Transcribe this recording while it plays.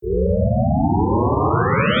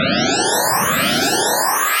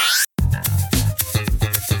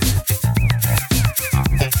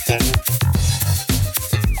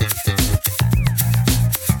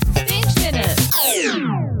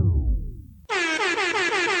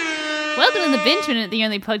Welcome to the Binge Minute, the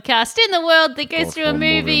only podcast in the world that goes through a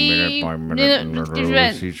movie.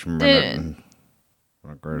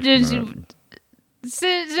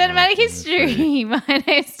 Cinematic history. My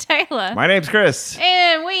name's Taylor. My name's Chris.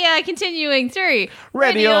 And we are continuing through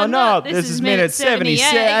Ready or Not. This is minute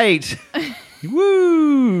 78.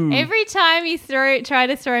 Woo! Every time you try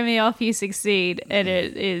to throw me off, you succeed, and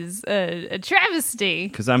it is a travesty.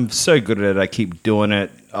 Because I'm so good at it, I keep doing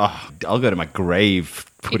it. Oh, I'll go to my grave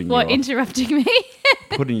putting you off. Interrupting me?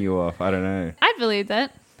 Putting you off, I don't know. I believe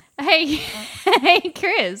that. Hey,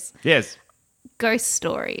 Chris. Yes. Ghost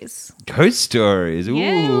stories. Ghost stories. Ooh.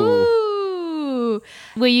 Yeah, ooh.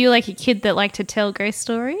 Were you like a kid that liked to tell ghost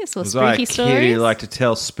stories or spooky stories? Was I a kid who liked to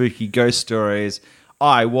tell spooky ghost stories?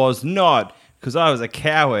 I was not. Because I was a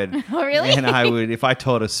coward. Oh, really? And I would, if I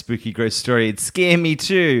told a spooky ghost story, it'd scare me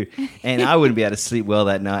too. And I wouldn't be able to sleep well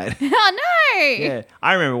that night. Oh, no. Yeah.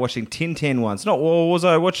 I remember watching Tintin once. Was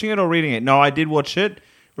I watching it or reading it? No, I did watch it.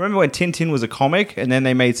 Remember when Tintin was a comic and then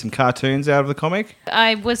they made some cartoons out of the comic?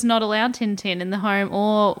 I was not allowed Tintin in the home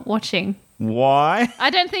or watching. Why? I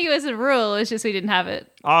don't think it was a rule. It's just we didn't have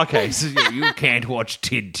it. Okay, so you can't watch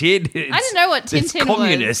Tintin. I didn't know what Tintin it's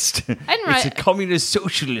communist. was. It's a communist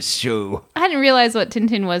socialist show. I hadn't realised what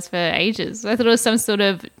Tintin was for ages. I thought it was some sort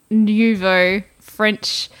of nouveau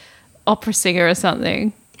French opera singer or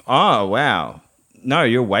something. Oh, wow. No,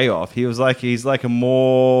 you're way off. He's like a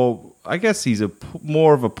more... I guess he's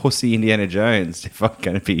more of a pussy Indiana Jones, if I'm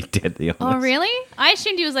going to be deadly honest. Oh, really? I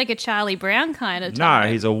assumed he was like a Charlie Brown kind of type. No,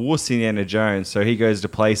 he's a wuss Indiana Jones. So he goes to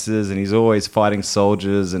places and he's always fighting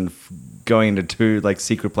soldiers and going into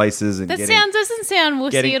secret places and doesn't sound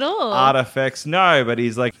wussy at all. Artifacts. No, but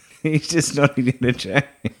he's just not Indiana Jones.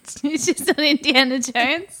 He's just not Indiana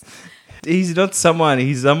Jones? He's not someone.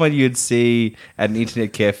 He's someone you'd see at an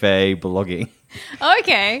internet cafe blogging.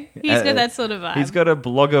 Okay, he's got that sort of vibe. He's got a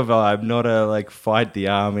blogger vibe, not a fight the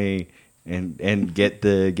army and get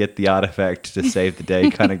the artifact to save the day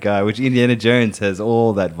kind of guy. Which Indiana Jones has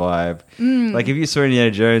all that vibe. Like if you saw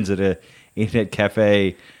Indiana Jones at a internet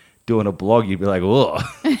cafe doing a blog, you'd be like, "Oh,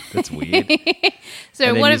 that's weird."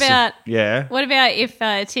 So what about if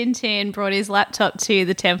Tintin brought his laptop to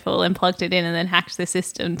the temple and plugged it in and then hacked the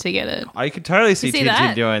system to get it? I could totally see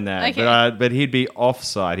Tintin doing that, okay. But he'd be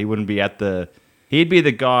offside. He wouldn't be at the. He'd be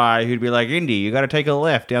the guy who'd be like, Indy, you got to take a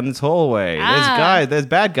left down this hallway. There's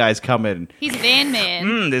bad guys coming. He's Van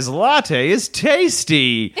Man. This latte is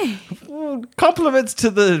tasty. Compliments to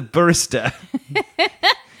the barista.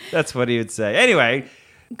 That's what he would say. Anyway,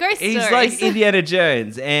 he's stories. like Indiana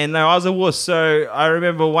Jones. And I was a wuss. So I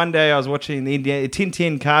remember one day I was watching the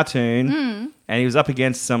Tintin cartoon and he was up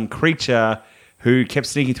against some creature who kept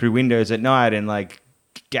sneaking through windows at night and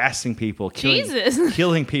gassing people,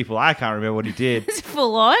 killing people. I can't remember what he did. It's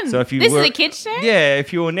full on. So if you is a kid's show? Yeah,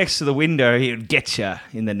 if you were next to the window, he would get you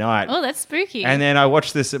in the night. Oh, that's spooky. And then I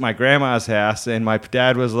watched this at my grandma's house, and my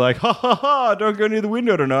dad was like, "Ha ha ha! Don't go near the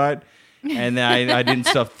window tonight." And then I didn't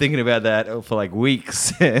stop thinking about that for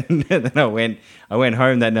weeks. And then I went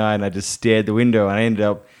home that night, and I just stared the window, and I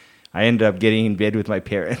ended up getting in bed with my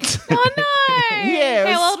parents. Oh no!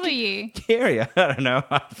 Yeah. How old were you? Scary. I don't know.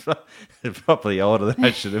 I'm probably older than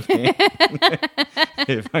I should have been.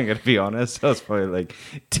 If I'm going to be honest, I was probably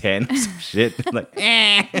 10 or some shit.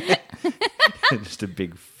 Just a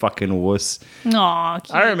big fucking wuss. Aw,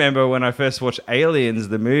 cute. I remember when I first watched Aliens,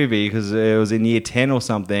 the movie, because it was in year 10 or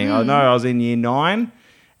something. Oh no, I was in year 9. And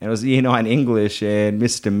it was year 9 English, and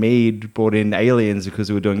Mr. Mead brought in Aliens because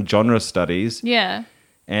we were doing genre studies. Yeah.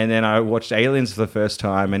 And then I watched Aliens for the first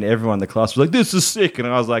time, and everyone in the class was like, "This is sick," and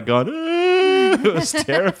I was going, it was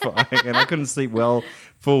terrifying, and I couldn't sleep well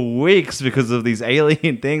for weeks because of these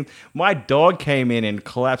alien things. My dog came in and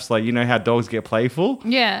collapsed, you know how dogs get playful?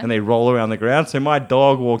 Yeah. And they roll around the ground. So my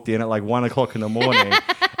dog walked in at 1 o'clock in the morning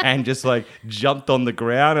and just jumped on the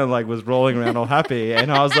ground and was rolling around all happy.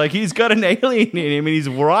 And I was like, he's got an alien in him and he's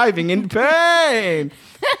writhing in pain.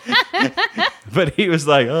 But he was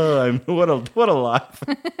like, "Oh, what a life."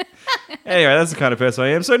 Anyway, that's the kind of person I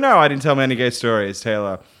am. So no, I didn't tell many ghost stories,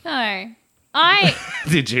 Taylor. No.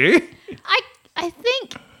 Did you? I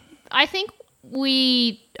think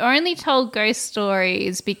we only told ghost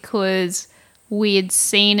stories because we had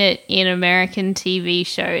seen it in American TV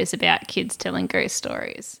shows about kids telling ghost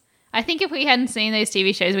stories. I think if we hadn't seen those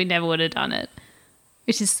TV shows, we never would have done it,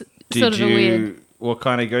 which is sort of weird. What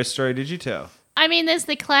kind of ghost story did you tell? I mean, there's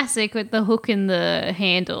the classic with the hook in the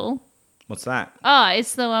handle. What's that? Oh,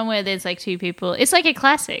 it's the one where there's two people. It's a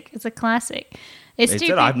classic. It's a classic. It's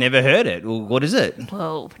two I've never heard it. Well, what is it?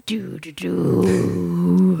 Whoa.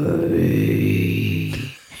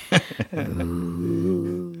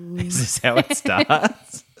 Is this how it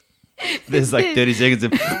starts? There's like 30 seconds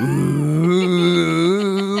of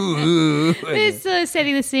ooh. It's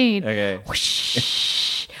setting the scene. Okay.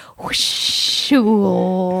 Whoosh, whoosh,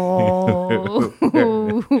 whoa.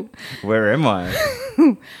 Where am I?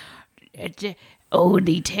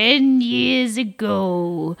 Only 10 years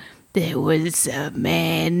ago, there was a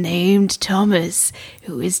man named Thomas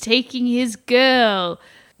who was taking his girl,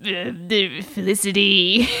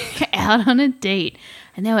 Felicity, out on a date.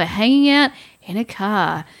 And they were hanging out in a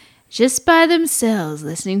car just by themselves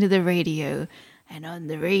listening to the radio. And on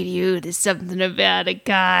the radio, there's something about a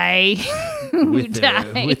guy who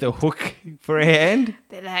died. With a hook for a hand?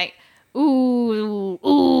 They're like, ooh,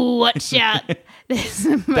 watch out. There's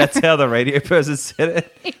a That's how the radio person said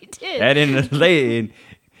it. He did. And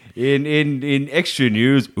in extra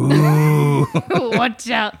news, ooh. Watch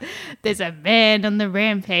out. There's a man on the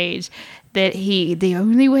rampage that the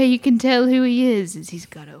only way you can tell who he is he's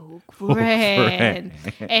got a hook for a hand.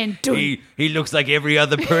 And he looks like every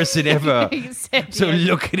other person ever. Except So he has-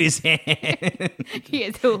 look at his hand. he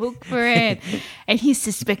has a hook for a hand. And he's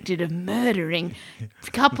suspected of murdering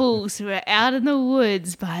couples who are out in the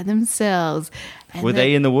woods by themselves. And Were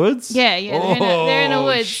they in the woods? Yeah, they're in the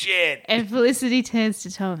woods. Shit. And Felicity turns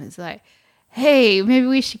to Tom and is like, hey, maybe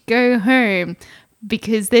we should go home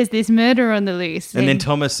because there's this murder on the loose. And then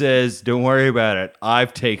Thomas says, don't worry about it.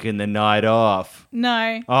 I've taken the night off.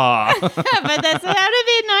 No. Ah, But that would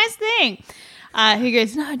be a nice thing. He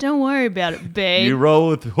goes, no, don't worry about it, babe. you roll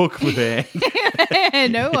with hook for hand.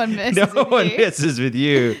 No one messes No with one you. messes with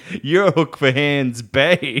you. You're hook for hands,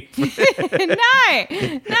 babe. No.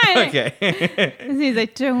 Okay. And he's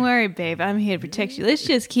like, don't worry, babe. I'm here to protect you. Let's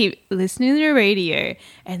just keep listening to the radio.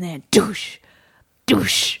 And then douche,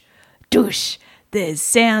 douche, douche. There's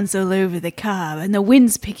sounds all over the car and the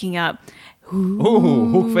wind's picking up. Ooh,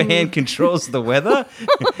 hook for hand controls the weather?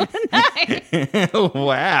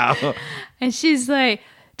 Wow. And she's like,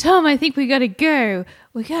 Tom, I think we gotta go.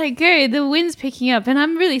 We gotta go. The wind's picking up and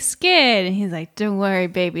I'm really scared. And he's like, don't worry,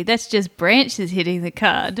 baby. That's just branches hitting the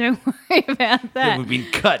car. Don't worry about that. We've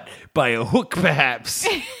been cut by a hook, perhaps.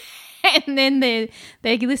 And then they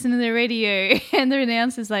listen to the radio and the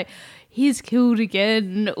announcer's like, he's killed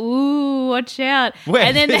again. Ooh, watch out. Where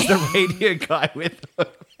and then there's the radio guy with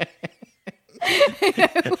hook.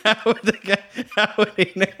 How would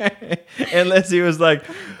he know? Unless he was like,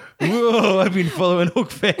 whoa, I've been following Hook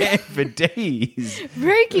for hand for days.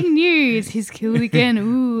 breaking news, he's killed again.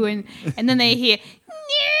 Ooh, and then they hear,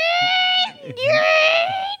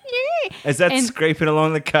 Is that And- scraping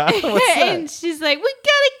along the car? What's that? and she's like, we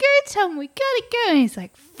gotta go, Tom, we gotta go. And he's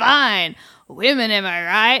like, fine, women, am I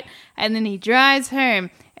right? And then he drives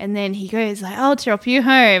home. And then he goes like, I'll drop you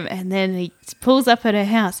home. And then he pulls up at her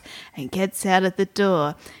house and gets out at the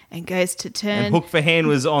door and goes to turn. And Hook for hand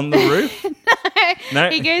was on the roof? No.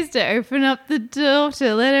 He goes to open up the door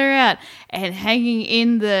to let her out. And hanging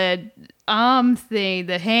in the arm thing,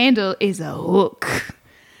 the handle, is a hook.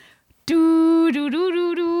 Do, do, do,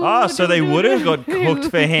 do, do. Oh, so they would have got hooked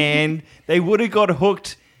for hand. They would have got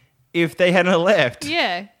hooked if they hadn't left.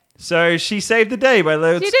 Yeah. So she saved the day by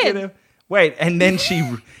letting She did. Wait, and then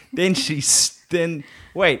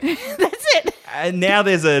wait. That's it. And now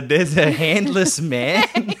there's a handless man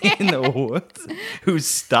in the woods who's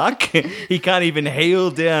stuck. He can't even hail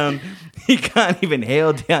down car.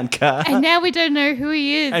 And now we don't know who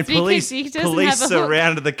he is And because he doesn't police have a hook.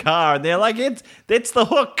 surrounded the car, and they're like, "It's the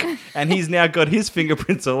hook," and he's now got his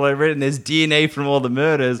fingerprints all over it, and there's DNA from all the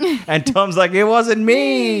murders. And Tom's like, "It wasn't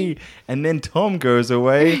me." And then Tom goes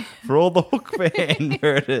away for all the hook for hand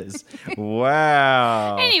murders.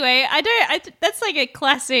 Wow. Anyway, that's like a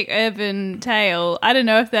classic urban tale. I don't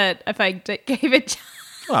know if I gave it.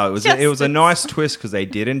 Well, it was a Justice. nice twist because they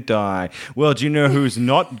didn't die. Well, do you know who's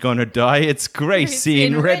not gonna die? It's Gracie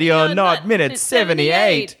in Ready or Not, minute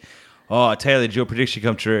 78. Oh, Taylor, did your prediction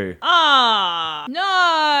come true? Ah,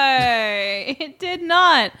 no, it did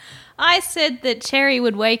not. I said that Cherry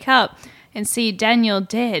would wake up and see Daniel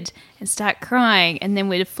dead and start crying, and then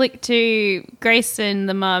we'd flick to Grace and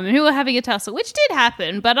the mum, who were having a tussle, which did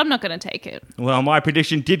happen, but I'm not going to take it. Well, my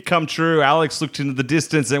prediction did come true. Alex looked into the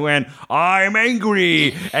distance and went, I'm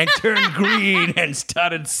angry, and turned green and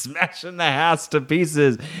started smashing the house to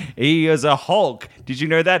pieces. He is a Hulk. Did you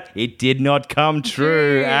know that? It did not come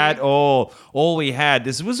true at all. All we had,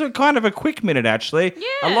 this was a kind of a quick minute, actually.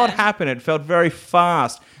 Yeah. A lot happened. It felt very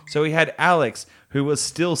fast. So we had Alex, who was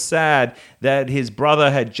still sad that his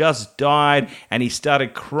brother had just died, and he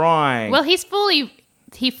started crying. Well, he's fully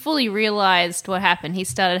he fully realized what happened, he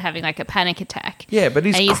started having like a panic attack. Yeah, but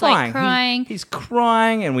he's and crying. Like crying. He's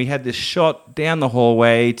crying, and we had this shot down the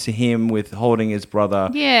hallway to him with holding his brother.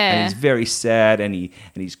 Yeah. And he's very sad, and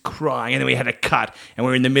he's crying. And then we had a cut, and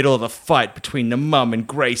we're in the middle of a fight between the mum and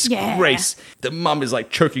Grace. Yeah. Grace, the mum is like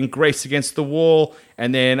choking Grace against the wall,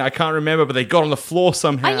 and then I can't remember, but they got on the floor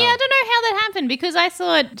somehow. Yeah, I don't know how that happened because I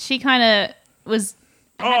thought she kind of was.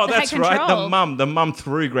 Oh, had that's right. control. The mum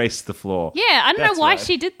threw Grace to the floor. Yeah, I don't That's know why right.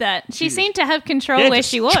 she did that. She Jesus. seemed to have control Yeah, where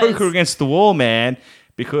just she was. choke her against the wall, man,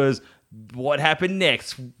 because what happened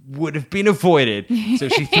next would have been avoided. So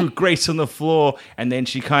she threw Grace on the floor, and then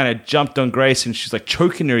she kind of jumped on Grace, and she's like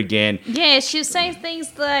choking her again. Yeah, she was saying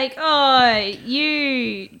things like, "Oh,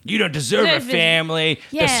 you don't deserve a Deserve it. family.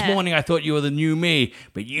 Yeah. This morning I thought you were the new me,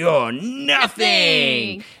 but you're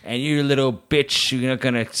nothing. And you little bitch, you're not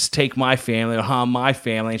going to take my family or harm my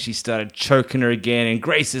family." And she started choking her again. And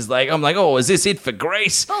Grace is like, I'm like, oh, is this it for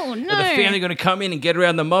Grace? Oh, Are no. the family going to come in and get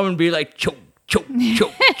around the mum and be like, choke, choke,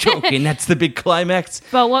 choke, choke. And that's the big climax.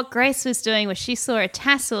 But what Grace was doing was she saw a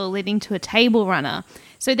tassel leading to a table runner.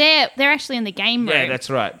 So they're actually in the game room. Yeah, that's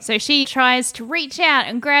right. So she tries to reach out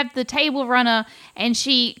and grab the table runner, and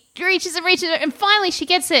she reaches it, and finally she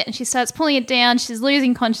gets it, and she starts pulling it down. She's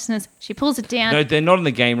losing consciousness. She pulls it down. No, they're not in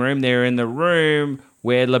the game room. They're in the room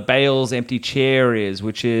where LaBelle's empty chair is,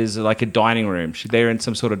 which is like a dining room. They're in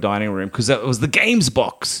some sort of dining room because that was the games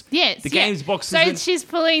box. Yes, The yeah. games box So is in- she's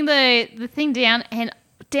pulling the thing down, and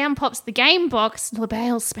down pops the game box,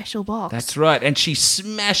 LaBelle's special box. That's right, and she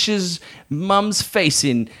smashes Mum's face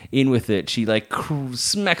in with it. She like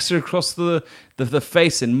smacks her across the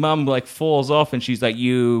face, and Mum like falls off, and she's like,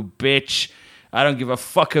 "You bitch! I don't give a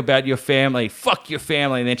fuck about your family. Fuck your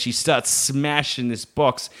family!" And then she starts smashing this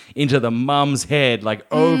box into the mum's head, like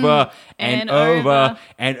over and over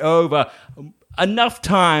and over, enough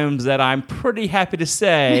times that I'm pretty happy to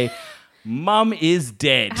say. Mum is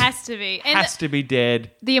dead. Has to be. And Has to be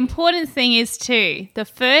dead. the important thing is, too, the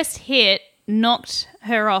first hit knocked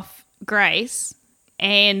her off Grace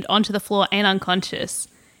and onto the floor and unconscious.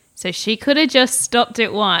 So she could have just stopped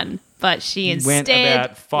at one, but she instead Went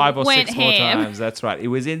about 5 or 6 more ham. times. That's right. It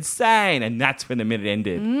was insane. And that's when the minute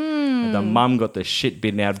ended. And the mum got the shit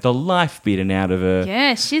beaten out, the life beaten out of her.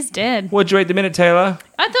 Yeah, she's dead. What'd you rate the minute, Taylor?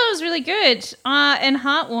 I thought it was really good and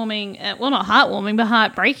heartwarming. Well, not heartwarming, but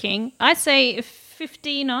heartbreaking. I'd say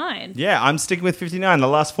 59. Yeah, I'm sticking with 59. The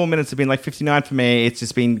last 4 minutes have been like 59 for me. It's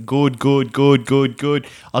just been good, good, good, good, good.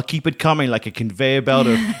 I'll keep it coming like a conveyor belt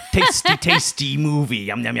of tasty, tasty movie.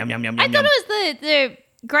 Yum, yum, yum, yum, yum, I yum. thought it was the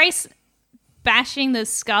Grace bashing the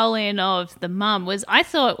skull in of the mum was, I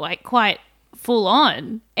thought, like quite full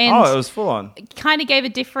on. And Oh, it was full on. kind of gave a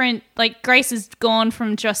different, like Grace has gone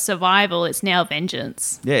from just survival, it's now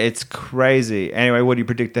vengeance. Yeah, it's crazy. Anyway, what do you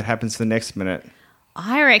predict that happens the next minute?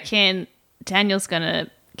 I reckon Daniel's going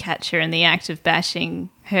to catch her in the act of bashing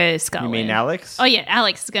her skull You mean in. Alex? Oh, yeah,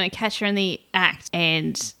 Alex is going to catch her in the act,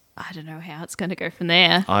 and I don't know how it's going to go from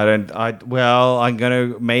there. I'm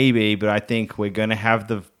gonna maybe, but I think we're gonna have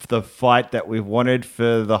the fight that we've wanted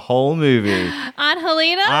for the whole movie. Aunt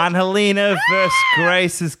Helena? Aunt Helena versus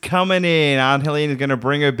Grace is coming in. Aunt Helena's gonna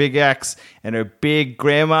bring her big axe and her big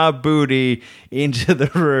grandma booty into the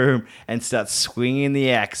room and start swinging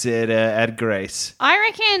the axe at Grace. I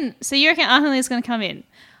reckon, so you reckon Aunt Helena's going to come in.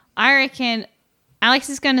 I reckon Alex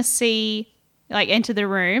is going to enter the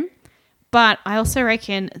room, but I also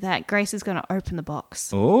reckon that Grace is going to open the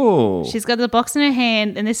box. Oh, She's got the box in her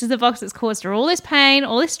hand, and this is the box that's caused her all this pain,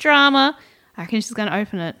 all this drama. I reckon she's going to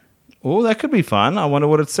open it. oh, that could be fun. I wonder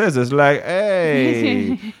what it says. It's like,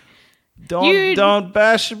 hey, don't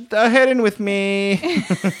bash the head in with me.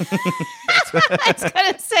 It's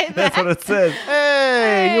going to say that. That's what it says.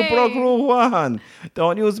 Hey, you Hey. broke rule 1.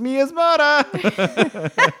 Don't use me as murder.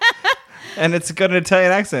 And it's got an Italian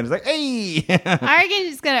accent. It's like, hey. I reckon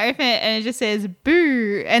she's going to open it, and it just says,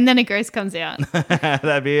 boo, and then a ghost comes out.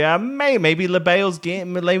 That'd be maybe LaBelle's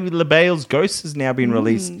ghost has now been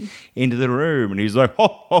released into the room. And he's like, ho,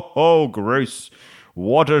 ho, ho, Grace,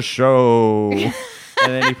 what a show.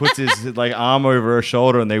 And then he puts his like arm over her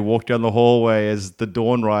shoulder, and they walk down the hallway as the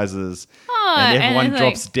dawn rises. Oh, and and everyone it's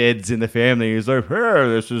drops deads in the family. He's like, "Here,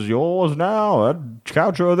 this is yours now. That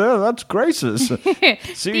couch over there, that's Grace's.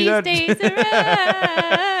 See These that? days are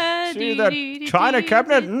right. See that china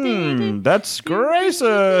cabinet? That's Grace's.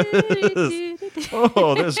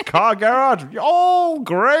 Oh, this car garage. Oh,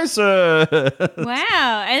 Grace's.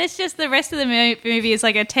 Wow. And it's just the rest of the movie is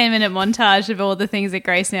like a 10-minute montage of all the things that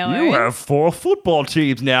Grace now You owns. have 4 football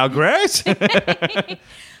teams now, Grace.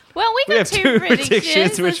 Well, we got two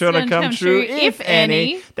predictions which want to come true, if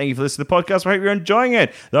any. Thank you for listening to the podcast. I hope you're enjoying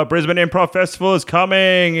it. The Brisbane Improv Festival is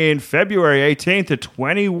coming in February 18th to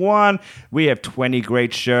 21. We have 20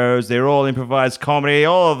 great shows. They're all improvised comedy,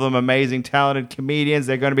 all of them amazing, talented comedians.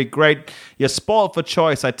 They're going to be great. You're spoiled for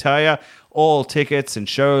choice, I tell you. All tickets and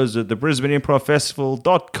shows at the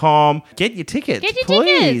BrisbaneImprovFestival.com. Get your tickets,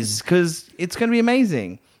 please, because it's going to be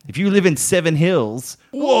amazing. If you live in Seven Hills,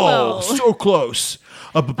 whoa, so close.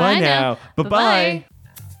 Bye now. Bye-bye.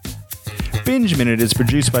 Binge Minute is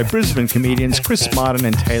produced by Brisbane comedians Chris Martin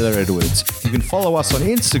and Taylor Edwards. You can follow us on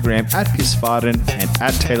Instagram at PissFarden and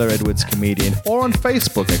at Taylor Edwards Comedian, or on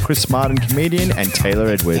Facebook at Chris Martin Comedian and Taylor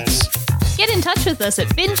Edwards. Get in touch with us at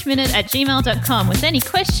bingeminute@gmail.com with any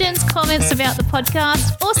questions, comments about the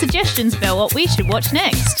podcast, or suggestions about what we should watch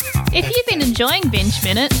next. If you've been enjoying Binge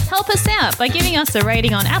Minute, help us out by giving us a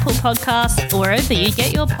rating on Apple Podcasts or wherever you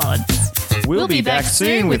get your pods. We'll be back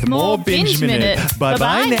soon with more Binge Minute.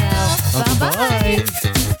 Bye-bye now.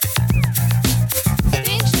 Bye-bye.